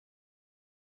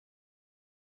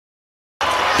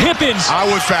Pippins. I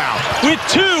would foul. With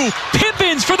 2.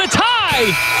 Pippins for the tie.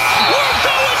 We're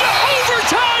going to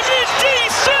overtime in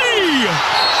D.C.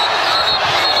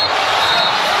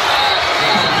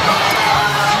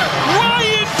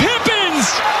 Ryan Pippins.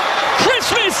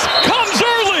 Christmas comes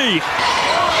early.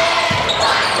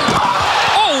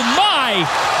 Oh, my.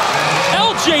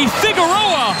 L.J.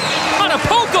 Figueroa on a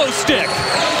pogo stick.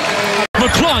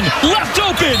 McClung left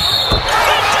open.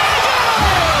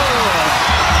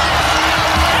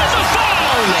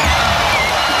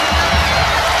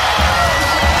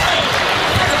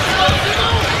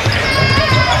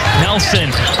 Nelson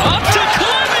up to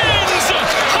Clemens,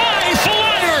 high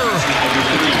flyer.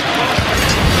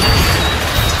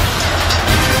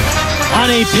 On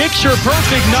a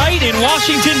picture-perfect night in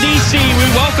Washington, D.C., we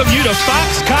welcome you to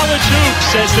Fox College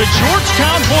Hoops as the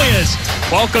Georgetown Hoyas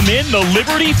welcome in the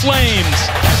Liberty Flames.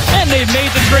 And they've made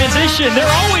the transition.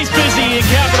 They're always busy in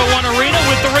Capital One Arena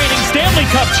with the reigning Stanley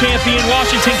Cup champion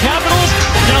Washington Capitals.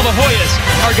 Now the Hoyas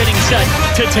are getting set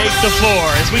to take the floor.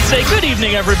 As we say good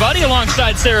evening, everybody,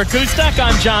 alongside Sarah Kustak,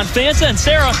 I'm John Fanta. And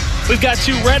Sarah, we've got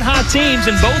 2 red-hot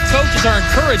teams, and both coaches are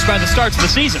encouraged by the starts of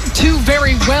the season. 2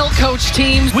 very well-coached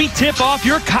teams. We tip off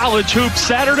your college hoops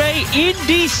Saturday in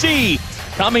D.C.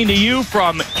 Coming to you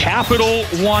from Capital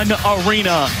One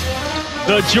Arena.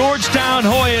 The Georgetown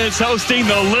Hoyas hosting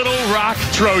the Little Rock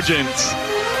Trojans.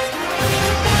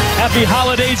 Happy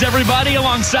holidays, everybody.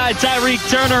 Alongside Tyreek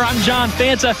Turner, I'm John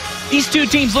Fanta. These 2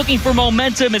 teams looking for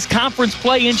momentum as conference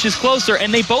play inches closer,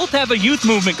 and they both have a youth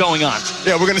movement going on.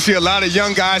 Yeah, we're going to see a lot of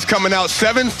young guys coming out.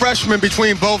 7 freshmen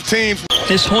between both teams.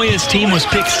 This Hoyas team was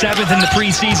picked 7th in the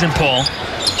preseason poll.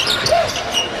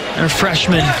 They're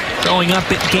freshmen going up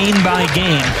game by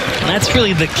game. And that's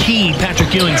really the key,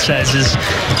 Patrick Ewing says, is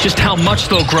just how much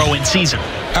they'll grow in season.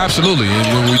 Absolutely. And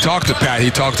when we talked to Pat,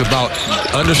 he talked about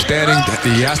understanding that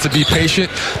he has to be patient.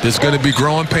 There's going to be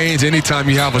growing pains anytime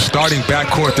you have a starting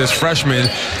backcourt that's freshman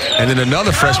and then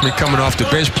another freshman coming off the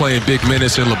bench playing big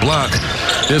minutes in LeBlanc.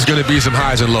 There's going to be some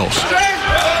highs and lows.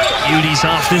 Udy's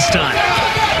off this time.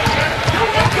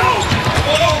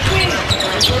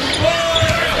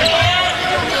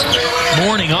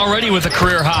 Mourning already with a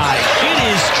career high. It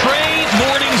is Trey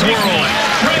Mourning's world.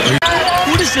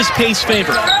 Who does this pace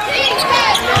favor?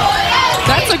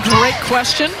 That's a great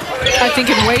question. I think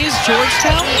in ways,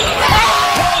 Georgetown.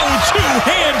 Oh,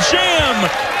 2-hand jam.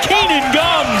 Keenan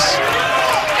Gums.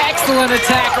 Excellent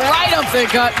attack right up the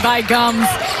gut by Gums.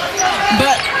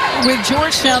 But with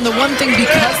Georgetown, the one thing,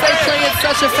 because they play at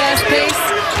such a fast pace,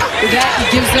 that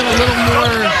gives them a little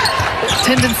more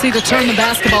tendency to turn the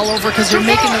basketball over because they're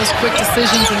making those quick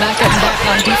decisions and not getting back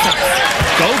on defense.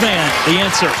 Govan, the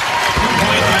answer.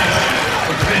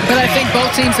 But I think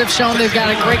both teams have shown they've got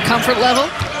a great comfort level.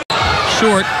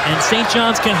 Short, and St.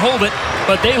 John's can hold it,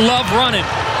 but they love running.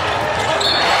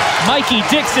 Mikey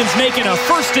Dixon's making a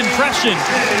first impression.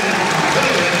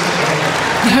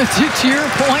 To your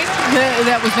point,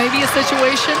 that was maybe a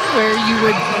situation where you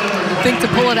would think to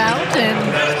pull it out and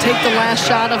take the last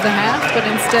shot of the half, but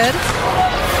instead,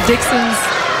 Dixon's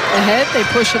ahead. They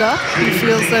push it up. He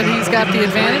feels that he's got the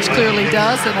advantage, clearly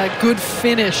does, and a good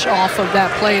finish off of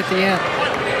that play at the end.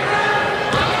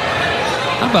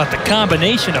 How about the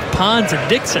combination of Pons and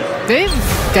Dixon? They've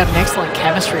got an excellent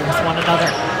chemistry with one another.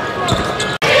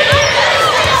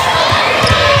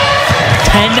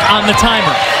 10 on the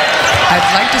timer. I'd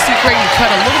like to see Creighton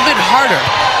cut a little bit harder.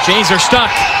 Jays are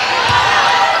stuck.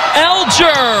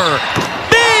 Elger!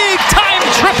 Big time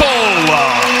triple!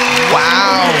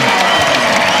 Wow.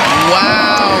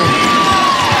 Wow.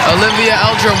 Olivia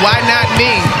Elger, why not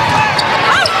me?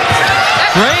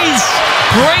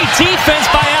 Great defense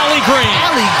by Allie Green.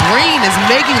 Allie Green is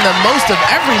making the most of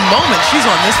every moment she's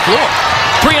on this floor.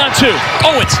 3 on 2.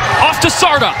 Owens off to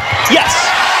Sarda. Yes.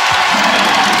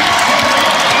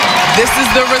 This is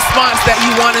the response that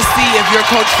you want to see if you're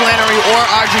Coach Flannery or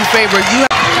Audrey Faber.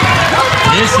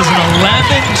 This is an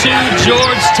 11-2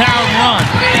 Georgetown run.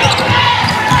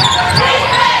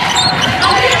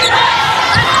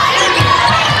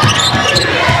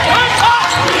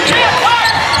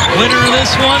 Winner of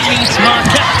this one meets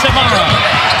Marquette tomorrow.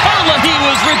 Herlihy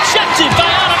was rejected by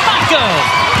Adamako.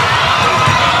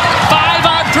 5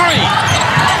 on 3.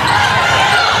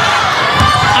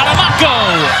 Adamako.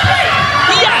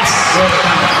 Yes!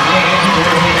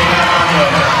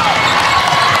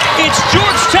 It's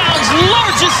Georgetown's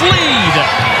largest lead.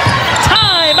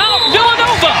 Timeout,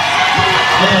 Villanova.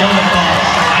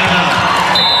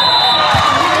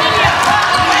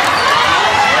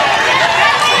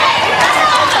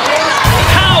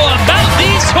 How about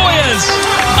these Hoyas?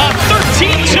 A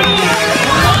 13-2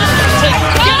 run to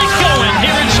get it going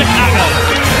here in Chicago.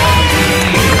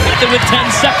 The with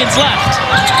 10 seconds left.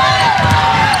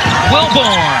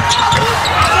 Wilborn.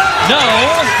 No.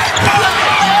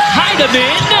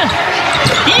 Heidemann.